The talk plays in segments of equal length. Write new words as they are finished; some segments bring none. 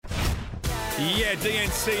Yeah,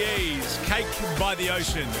 DNCE's Cake by the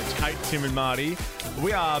Ocean. It's Kate, Tim and Marty.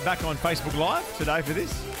 We are back on Facebook Live today for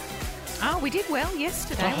this. Oh, we did well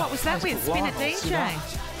yesterday. What was that with? Spin It DJ.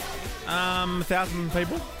 1,000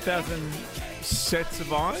 people, 1,000 sets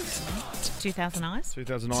of eyes. 2,000 eyes.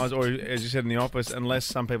 2,000 eyes, or as you said in the office, unless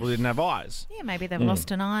some people didn't have eyes. Yeah, maybe they've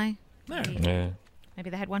lost an eye. No. Yeah.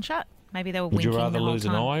 Maybe they had one shot. Maybe they were Would winking you rather the whole lose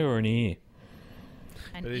an time. eye or an ear?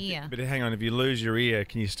 An But, ear. but hang on, if you lose your ear,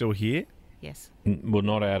 can you still hear? Yes. Well,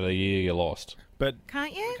 not out of the ear you lost. But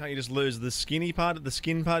Can't you? can't you just lose the skin part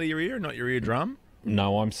of your ear, not your eardrum?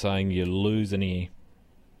 No, I'm saying you lose an ear.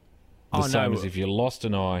 The Oh, same no. as if you lost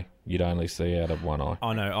an eye, you'd only see out of one eye.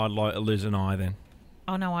 Oh no, I'd like to lose an eye then.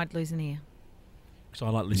 Oh, no, I'd lose an ear. So I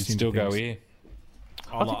like You'd listening still to go things. ear.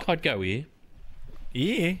 I I like think I'd go ear.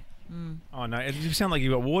 ear. Oh no, you sound like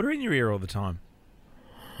you've got water in your ear all the time.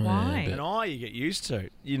 Why? An eye you get used to.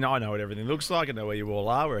 You know, I know what everything looks like. I know where you all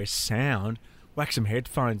are. Whereas sound, whack some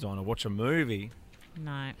headphones on or watch a movie.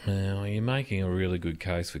 No. Now, you're making a really good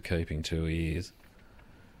case for keeping 2 ears.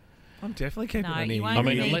 I'm definitely keeping No, an you ear. won't I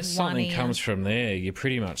mean, need unless one something ear. comes from there, you're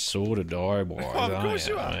pretty much sorted diet-wise, Oh, of course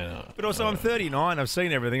you are. But also, I'm 39. I've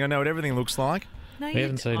seen everything. I know what everything looks like. No, We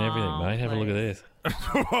haven't seen everything, Oh, mate. Have a look at please. this.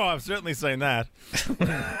 Oh, I've certainly seen that.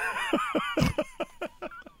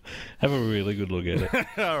 Have a really good look at it.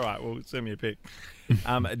 All right, well, send me a pic.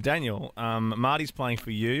 Daniel, Marty's playing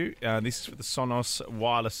for you. This is for the Sonos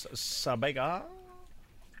Wireless Sabega.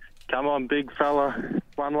 Come on, big fella.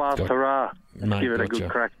 One last Got- hurrah. Let's Mate, give it a gotcha. good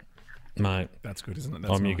crack. Mate, That's good, isn't it?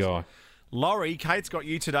 That's I'm your nice. guy. Laurie, Kate's got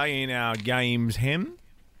you today in our games hem.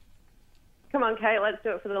 Come on, Kate, let's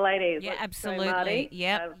do it for the ladies. Yeah, Let's go, absolutely. Marty.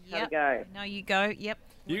 Yep. Have a go. No, you go. Yep.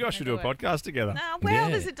 You guys should do a podcast together. No, well, Yeah.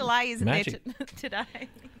 there's a delay, isn't Magic. there, today?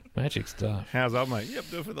 Magic stuff. How's that, mate? Yep,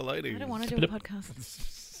 do it for the ladies. I don't want to do a podcast.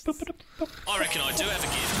 I reckon I do have a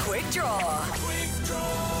gift. Quick draw.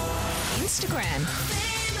 Instagram.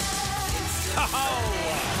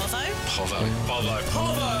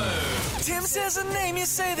 Povo. Tim says a name, you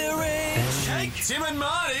say the range. Hey, Tim and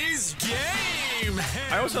Marty's game.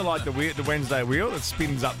 I also like the Wednesday wheel that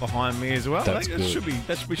spins up behind me as well. That's I think good. Should be.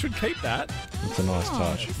 We should keep that. It's a nice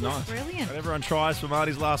touch. This Nice. is brilliant. And everyone tries for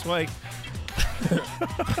Marty's last week.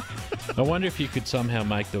 I wonder if you could somehow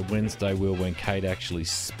make the Wednesday wheel when Kate actually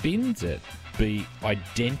spins it be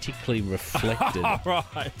identically reflected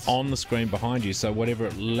Right. on the screen behind you. So whatever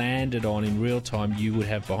it landed on in real time, you would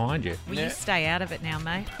have behind you. Will you stay out of it now,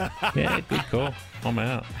 mate? Yeah, good call. I'm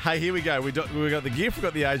out. Hey, here we go. We got the gift, we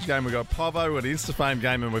got the age game, we got Povo, we got Instafame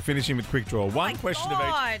game, and we're finishing with quick draw. One question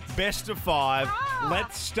God. of each. Best of 5.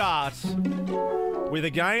 Let's start with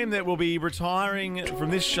a game that will be retiring from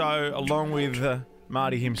this show along with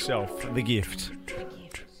Marty himself. The gift.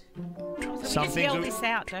 So we just yell this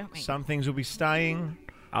out, don't we? Some things will be staying,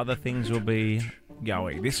 other things will be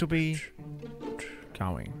going. This will be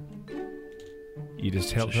going. You just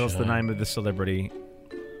tell us the name of the celebrity,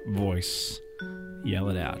 voice, yell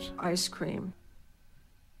it out. Ice cream.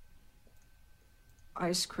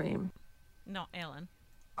 Ice cream. Not Ellen.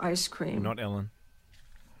 Ice cream. Not Ellen.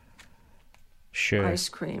 Sure. Ice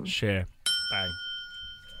cream. Cher. Bang.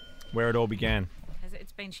 Where it all began.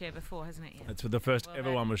 It's been Cher before, hasn't it? Yeah. That's the first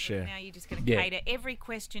ever one was Cher. Now you're just going to Yeah. cater every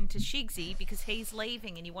question to Shigsy because he's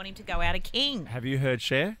leaving and you want him to go out a king. Have you heard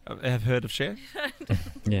Cher? Have heard of Cher?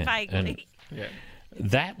 Yeah. Vaguely. Yeah. And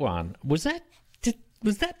that one, was that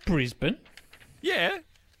Brisbane? Yeah.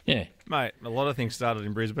 Yeah. Mate, a lot of things started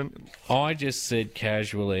in Brisbane. I just said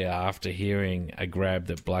casually after hearing a grab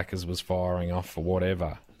that Blackers was firing off for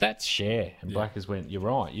whatever. That's Cher. And Blackers went, you're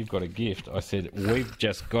right, you've got a gift. I said, we've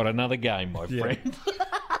just got another game, my friend.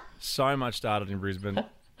 So much started in Brisbane.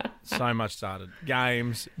 So much started.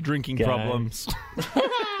 Games, drinking Games. problems.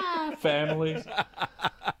 Families.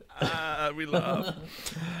 We love.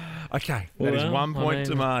 Okay, that is Well, 1 point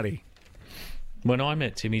to I mean- Marty. When I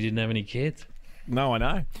met Tim, he didn't have any kids. No, I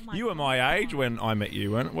know. my You were my age when I met you,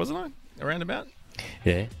 wasn't I? Around about?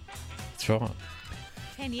 Yeah, that's right.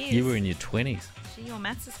 10 years. You were in your 20s. Gee, your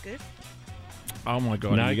maths is good. Oh my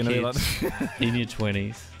God, No are you going to kids. be like In your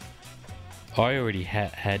 20s. I already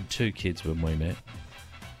had 2 kids when we met.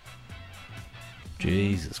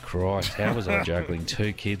 Jesus Christ, how was I juggling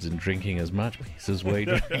 2 kids and drinking as much piss as we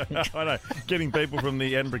drink? I know. Getting people from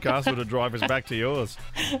the Edinburgh Castle to drive us back to yours.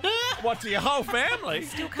 What, to your whole family?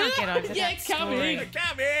 Still can't get over that story.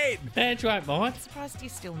 Come in. That's right, mate. Surprised you're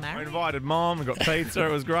still I married. invited Mom and got pizza.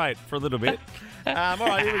 It was great for a little bit. All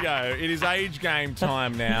right, here we go. It is age game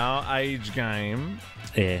time now. Age game.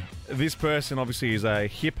 Yeah. This person obviously is a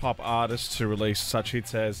hip-hop artist to release such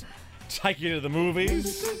hits as Take You to the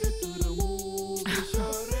Movies,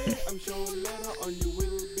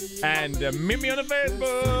 And meet me on the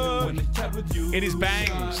Facebook. It is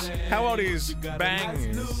Bangs. How old is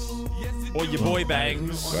Bangs? Or your boy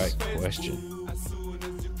Bangs? Great question.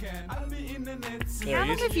 How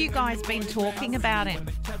long have you guys been talking about him?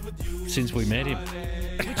 Since we met him.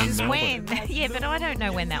 Which is when? Yeah, but I don't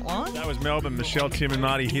know when that was. That was Melbourne. Michelle, Tim and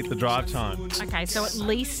Marty hit the drive time. Okay, so at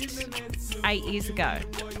least 8 years ago.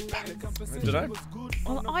 Did I?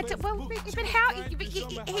 Well, but how? But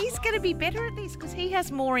he's going to be better at this because he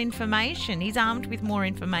has more information. He's armed with more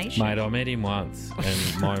information. Mate, I met him once,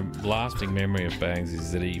 and my lasting memory of Bangs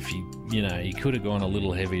is that he could have gone a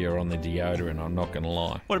little heavier on the deodorant, I'm not going to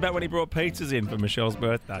lie. What about when he brought pizzas in for Michelle's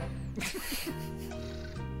birthday?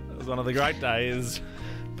 That was one of the great days.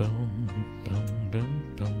 Boom, boom,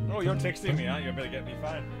 boom, boom. Oh, you're texting me, aren't you? I better get me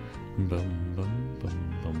phone. Boom, boom,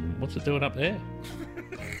 boom, boom. What's it doing up there?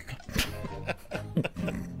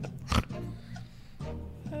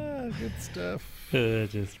 Good stuff.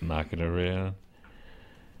 Just mucking around.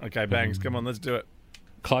 Okay, Bangs, come on, let's do it.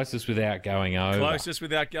 Closest without going over. Closest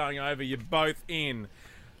without going over. You're both in.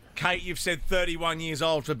 Kate, you've said 31 years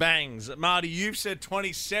old for Bangs. Marty, you've said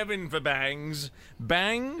 27 for Bangs.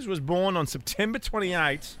 Bangs was born on September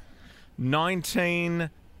 28,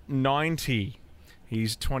 1990.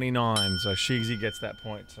 He's 29, so Shigsy gets that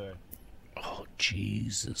point too. Oh,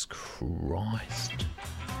 Jesus Christ.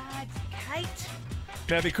 Kate.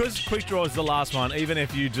 Now, because Quick Draw is the last one, even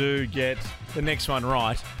if you do get the next one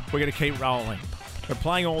right, we're going to keep rolling. We're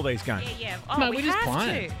playing all these games. Yeah. Oh, No, we we're just have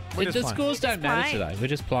playing. to. We're just The playing. scores don't matter playing. today. We're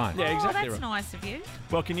just playing. Yeah, exactly Oh, that's right. nice of you.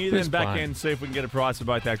 Well, can you We're then just back playing. in see if we can get a prize for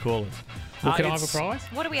both our callers? Well, can I have a It's- prize?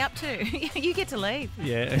 What are we up to? You get to leave.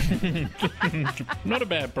 Yeah. Not a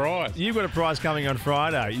bad prize. You've got a prize coming on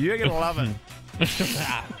Friday. You're going to love it.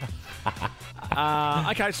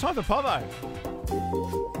 Okay, it's time for Povo.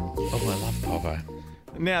 Oh, I love Povo.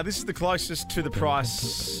 Now, this is the closest to the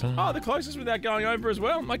price. Oh, the closest without going over as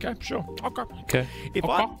well. Okay, sure. Okay. If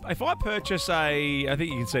I purchase I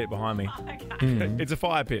think you can see it behind me. It's a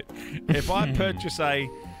fire pit. If I purchase a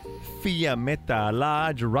Fiametta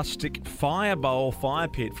large rustic fireball fire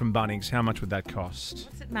pit from Bunnings, how much would that cost?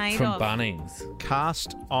 What's it made From of? Bunnings.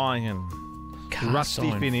 Cast iron. Cast Rusty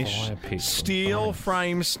iron finish, fire pit from steel Bunnings.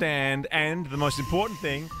 frame stand, and the most important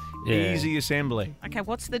thing, Yeah. easy assembly. Okay,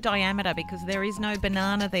 what's the diameter? Because there is no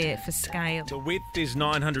banana there for scale. The width is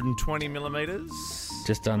 920 millimetres.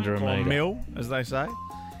 Just under a Or metre. mil, as they say.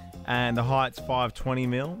 And the height's 520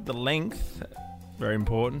 mil. The length, very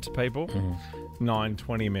important to people,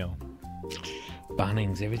 920 mil.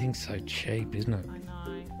 Bunnings, everything's so cheap, isn't it? I know.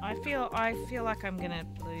 I feel like I'm gonna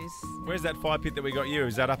lose. Where's that fire pit that we got you?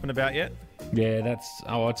 Is that up and about yet? Yeah,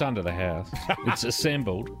 it's under the house. It's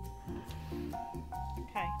assembled.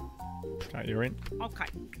 Okay. Okay, you're in. Okay.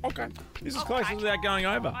 Okay. This is Okay. closest without going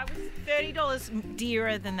over. I was $30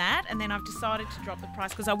 dearer than that, and then I've decided to drop the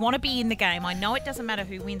price because I want to be in the game. I know it doesn't matter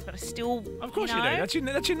who wins, but I still. Of course you know, do.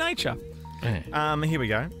 That's your nature. Yeah. Here we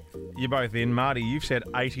go. You're both in. Marty, you've said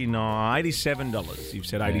 $87. You've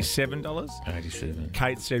said $87. 87.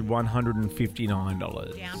 Kate said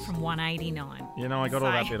 $159. down from 189. You know, I got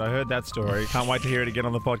all that bit. I heard that story. Can't wait to hear it again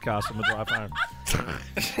on the podcast on the drive home.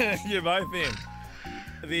 You're both in.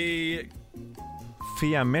 The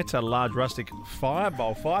Fiametta large rustic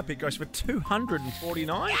fireball fire pit goes for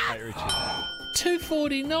 $249. Kate Ritchie.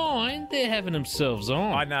 $249? They're having themselves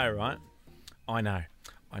on. I know, right? I know.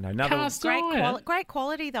 Another Cast Great, iron. great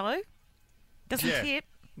quality though. Doesn't Yeah. tip.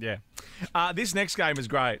 Yeah. This next game is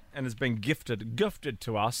great and it's been gifted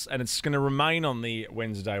to us, and it's going to remain on the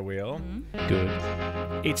Wednesday wheel. Good.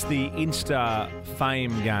 It's the Insta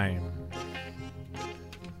Fame game.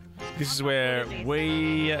 This is where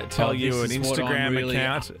we tell you an This is what Instagram I'm really-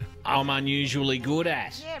 account. I'm unusually good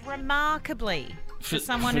at. Yeah, remarkably. For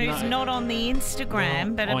someone for who's no- not on the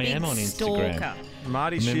Instagram, but a I big am on Instagram. stalker.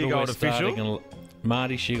 Marty Remember, Sheargold we're starting official.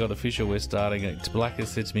 Marty Sheargold official. We're starting it. Blacker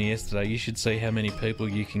said to me yesterday, you should see how many people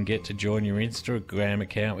you can get to join your Instagram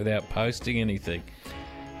account without posting anything.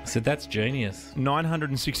 I said, that's genius.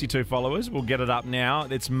 962 followers. We'll get it up now.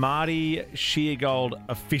 It's Marty Sheargold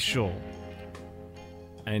official.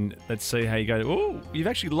 And let's see how you go. Oh, you've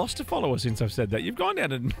actually lost a follower since I've said that. You've gone down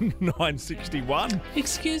to 961.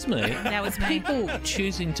 Excuse me. That was me. People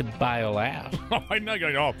choosing to bail out. I know,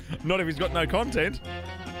 going, oh, not if he's got no content.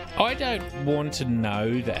 I don't want to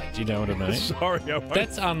know that. You know what I mean? Sorry, I won't.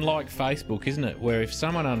 That's unlike Facebook, isn't it? Where if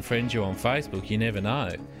someone unfriends you on Facebook, you never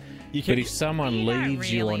know. You But if someone You don't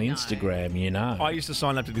leaves you on really know. Instagram, you know. I used to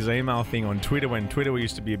sign up to this email thing on Twitter when Twitter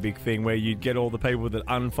used to be a big thing where you'd get all the people that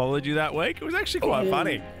unfollowed you that week. It was actually quite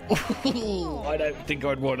funny. I don't think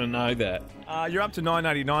I'd want to know that. You're up to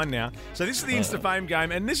 $9.89 now. So this is the Insta Fame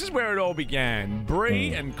game, and this is where it all began.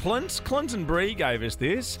 Bree and Clint and Bree gave us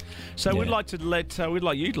this. So we'd Yeah. like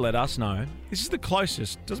you to let us know. This is the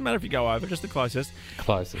closest. Doesn't matter if you go over, just the closest.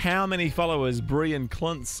 Closest. How many followers Bree and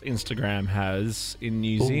Clint's Instagram has in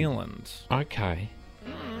New Zealand? Okay.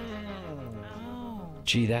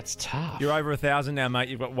 Gee, that's tough. You're over 1,000 now, mate.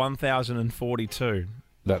 You've got 1,042.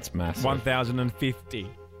 That's massive. 1,050.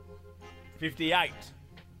 58.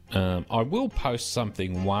 I will post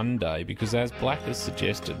something one day because, as Black has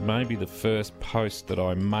suggested, maybe the first post that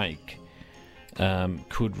I make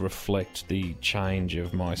could reflect the change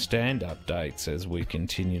of my stand-up dates as we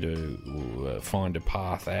continue to find a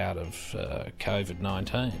path out of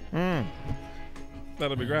COVID-19.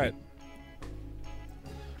 That'll be great.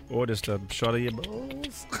 Or just a shot of your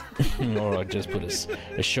balls. Or I just put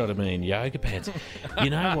a shot of me in yoga pants. You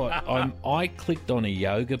know what? I clicked on a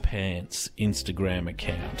yoga pants Instagram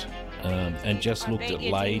account and just looked bet at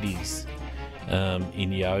you did. ladies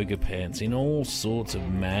in yoga pants in all sorts of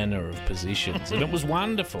manner of positions, and it was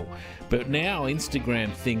wonderful. But now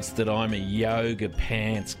Instagram thinks that I'm a yoga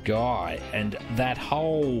pants guy, and that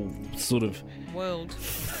whole sort of World.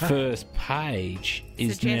 first page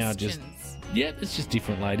is now just... Suggestions. Yeah, it's just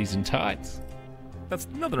different ladies in tights. That's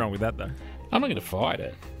nothing wrong with that, though. I'm not going to fight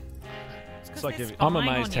it. It's like if, I'm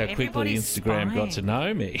amazed how quickly Instagram got to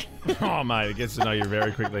know me. oh, mate, it gets to know you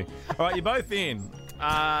very quickly. All right, you're both in.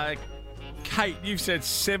 Kate, you've said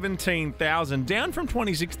 17,000, down from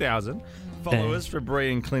 26,000 followers for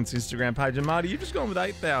Bree and Clint's Instagram page. And Marty, you've just gone with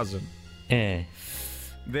 8,000. Yeah.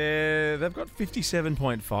 They've got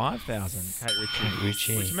 57,500, Kate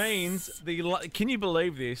Ritchie. Which means, can you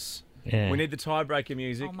believe this? Yeah. We need the tiebreaker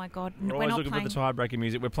music. Oh my God! We're We're always not looking playing. for the tiebreaker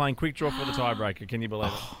music. We're playing quick draw for the tiebreaker. Can you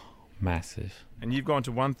believe it? Massive. And you've gone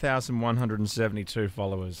to 1,172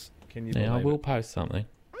 followers. Can you believe Now, I it? will post something.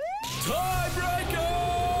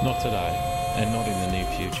 Tiebreaker! Not today, and not in the near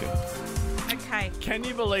future. Okay. Can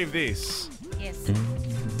you believe this? Yes.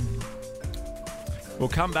 We'll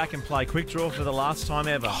come back and play quick draw for the last time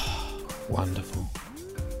ever Wonderful.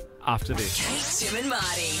 after this. Kate, Tim and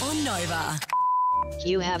Marty on Nova.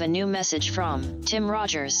 You have a new message from Tim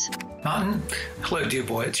Rogers. Martin, hello dear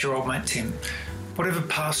boy, it's your old mate Tim. Whatever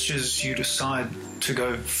pastures you decide to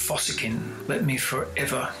go fossick in, let me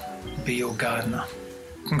forever be your gardener.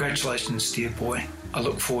 Congratulations dear boy, I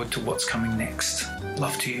look forward to what's coming next.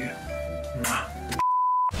 Love to you. Mwah.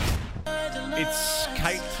 It's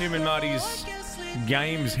Kate, Tim and Marty's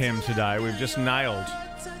games hem today. We've just nailed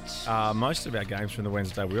most of our games from the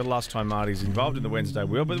Wednesday Wheel. Last time Marty's involved in the Wednesday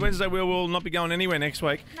Wheel, but the Wednesday Wheel will not be going anywhere next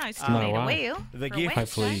week. No, still No need a way. wheel. The for a gift- Wednesday.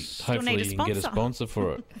 Hopefully Still need a you can get a sponsor. sponsor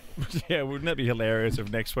for it. Yeah, wouldn't that be hilarious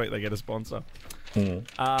if next week they get a sponsor? But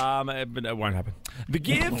it won't happen. The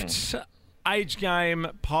gift, age game,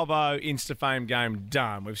 Povo, Instafame game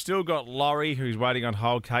done. We've still got Laurie, who's waiting on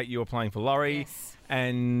hold. Kate, you are playing for Laurie. Yes.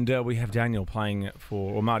 And we have Daniel playing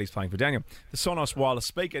for, or Marty's playing for Daniel. The Sonos wireless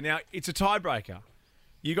speaker. Now, it's a tiebreaker.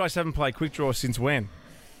 You guys haven't played quick draw since when?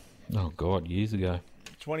 Oh, God, years ago.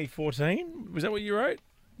 2014? Was that what you wrote?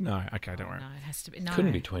 No. Okay, don't worry. No, it has to be. No.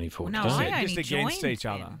 Couldn't be 2014. Well, no, I Just only against joined each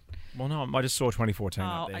other. then. Well, no, I just saw 2014 Oh,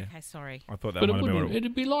 up there. okay, sorry. I thought that But might it have been what wouldn't,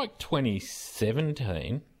 it'd be like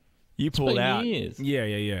 2017. You pulled been out. years.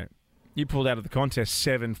 Yeah. You pulled out of the contest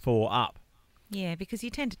 7-4 up. Yeah, because you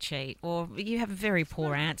tend to cheat, or you have very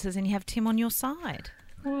poor answers, and you have Tim on your side,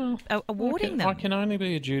 Well, awarding them. I can only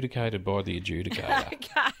be adjudicated by the adjudicator.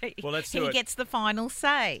 Okay. Well, let's do he it. gets the final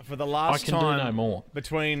say. For the last I can do time no more.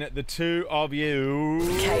 between the two of you.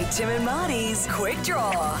 Kate, Tim and Marty's Quick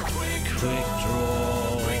Draw.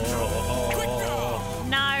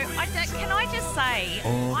 No, can I just say,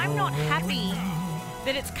 I'm not happy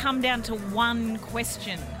that it's come down to one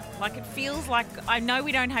question. Like, it feels like, I know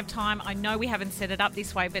we don't have time, I know we haven't set it up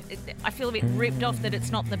this way, but I feel a bit ripped off that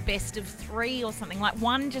it's not the best of three or something. Like,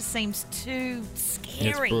 one just seems too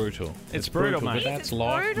scary. It's brutal. It's brutal, mate. But that's It's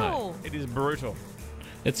life, brutal. mate. It is brutal.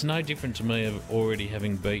 It's no different to me of already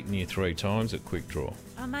having beaten you 3 times at quick draw.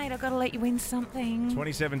 Oh, mate, I've got to let you win something.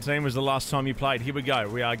 2017 was the last time you played. Here we go.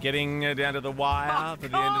 We are getting down to the wire for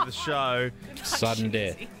the end of the show. Sudden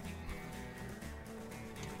death.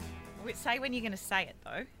 Say when you're going to say it,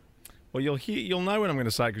 though. Well, you'll know when I'm going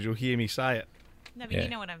to say it because you'll hear me say it. No, but Yeah. you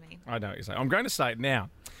know what I mean. I know what you're saying. I'm going to say it now.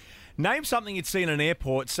 Name something you'd see in an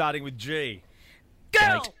airport starting with G.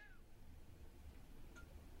 Girl!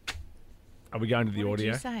 Are we going to the What audio?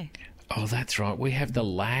 did you say? Oh, that's right. We have the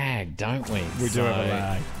lag, don't we? We do have a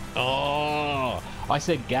lag. Oh, I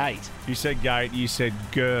said gate. You said gate. You said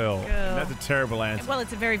girl. That's a terrible answer. Well,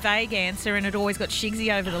 it's a very vague answer, and it always got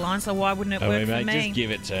Shigsy over the line, so why wouldn't it work for mate, me? just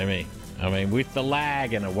give it to me. I mean, with the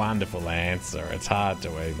lag and a wonderful answer, it's hard to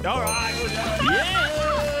even... All right. Yeah!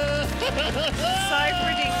 So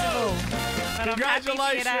predictable. But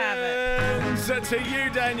Congratulations to you,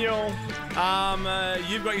 Daniel.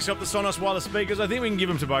 You've got yourself the Sonos wireless speakers. I think we can give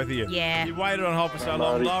them to both of you. Yeah. You waited on hold for so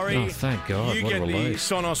long, Laurie. Oh, thank God. You what get a the relief.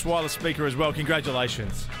 Sonos wireless speaker as well.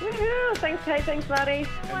 Congratulations. Woohoo. Thanks, Kate. Thanks, Marty.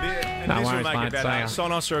 And No this will worries, make mate. it better. See ya.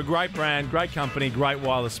 Sonos are a great brand, great company, great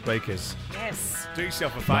wireless speakers. Yes. Do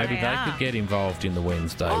yourself a favour. Maybe they could get involved in the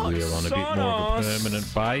Wednesday wheel on a bit more of a Sonos.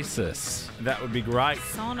 permanent basis. That would be great.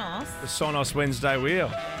 Sonos. The Sonos Wednesday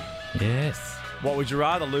wheel. Yes. What would you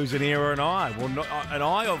rather, lose an ear or an eye? Well, not, an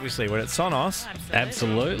eye, obviously, when it's Sonos.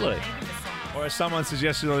 Absolutely. Or as someone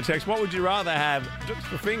suggested on the text, what would you rather have, dips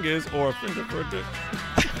for fingers or a finger for a dick?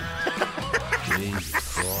 Jesus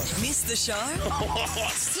Christ. Missed the show?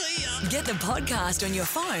 See ya. Get the podcast on your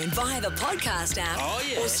phone via the podcast app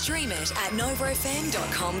or stream it at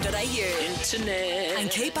novofm.com.au. Internet. And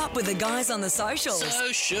keep up with the guys on the socials.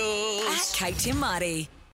 Socials. At Kate Tim Marty.